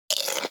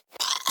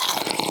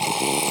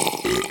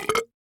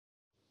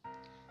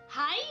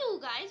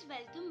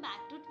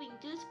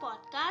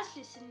podcast,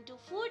 Listen to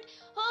Food.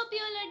 Hope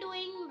you all are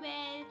doing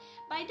well.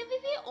 By the way,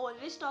 we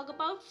always talk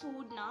about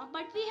food now,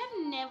 but we have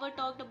never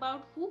talked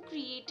about who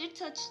created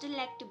such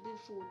delectable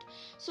food.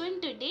 So,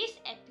 in today's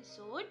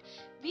episode,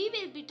 we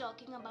will be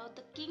talking about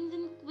the kings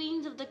and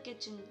queens of the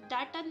kitchen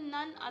that are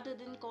none other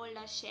than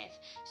called as chef.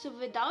 So,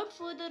 without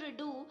further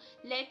ado,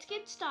 let's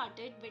get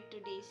started with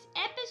today's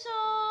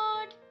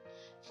episode.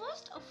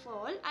 First of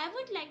all, I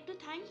would like to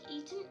thank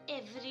each and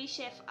every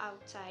chef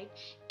outside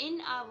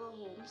in our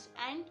homes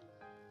and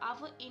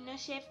our inner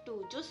chef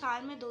too, जो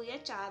साल में 2 या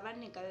 4 बार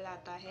निकल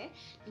जाता है.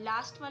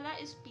 Last वाला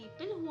is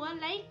people who are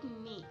like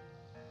me.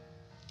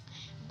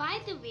 By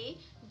the way,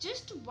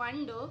 just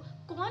wonder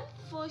कौन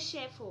first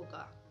chef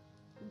होगा?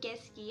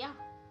 Guess किया?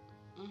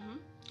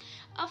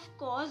 Of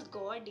course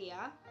God,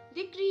 yeah.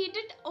 They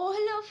created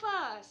all of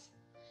us.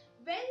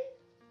 Well,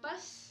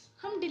 बस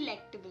हम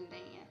delectable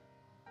नहीं हैं.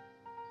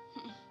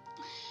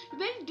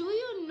 Well, do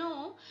you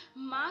know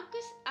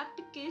Marcus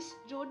Apicius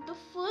wrote the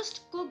first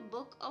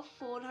cookbook of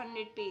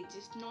 400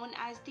 pages known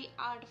as The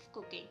Art of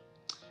Cooking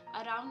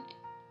around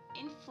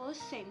in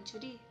 1st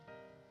century,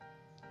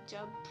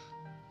 जब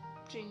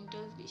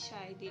printers भी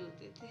शायद ही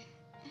होते थे.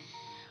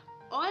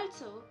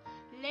 Also,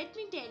 let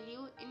me tell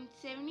you, in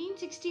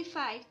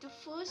 1765, the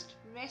first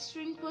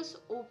restaurant was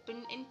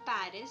opened in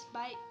Paris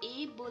by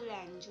A.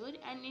 Boulanger,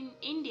 and in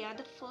India,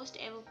 the first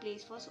ever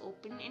place was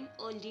opened in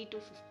early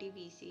 250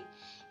 BC.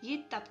 ये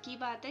तब की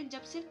बात है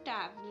जब सिर्फ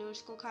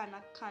ट्रैवलर्स को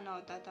खाना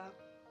होता था.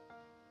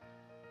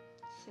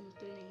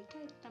 सिंपल नहीं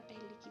था इतना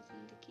पहले की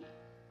जिंदगी.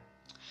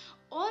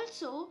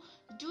 Also,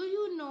 do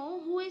you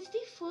know who is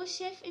the first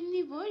chef in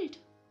the world?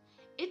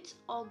 It's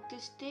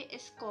Auguste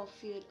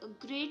Escoffier, a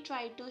great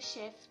writer,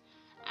 chef,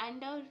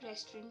 and a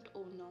restaurant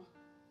owner.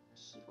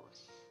 He was.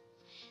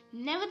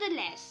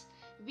 Nevertheless,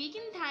 we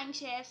can thank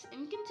chefs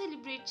and can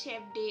celebrate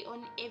Chef Day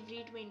on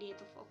every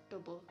 20th of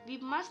October. We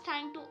must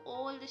thank to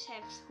all the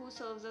chefs who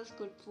serves us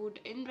good food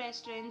in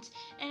restaurants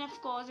and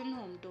of course in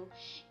home too.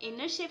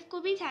 Inner chef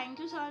को भी thank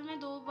you साल में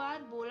 2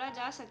 बार बोला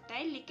जा सकता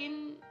है,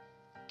 लेकिन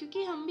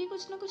क्योंकि हम भी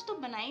कुछ ना कुछ तो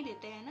बना ही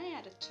देते हैं ना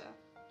यार. अच्छा.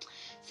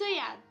 So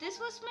yeah, this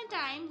was my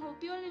time.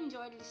 Hope you all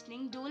enjoyed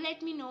listening. Do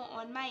let me know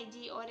on my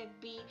IG or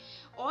FB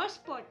or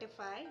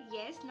Spotify.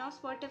 Yes, now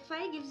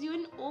Spotify gives you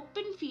an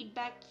open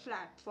feedback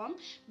platform.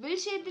 We'll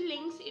share the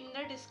links in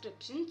the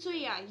description. So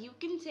yeah, you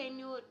can send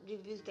your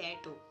reviews there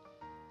too.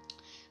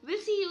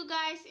 We'll see you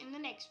guys in the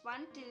next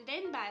one. Till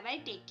then, bye bye,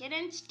 take care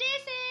and stay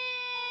safe.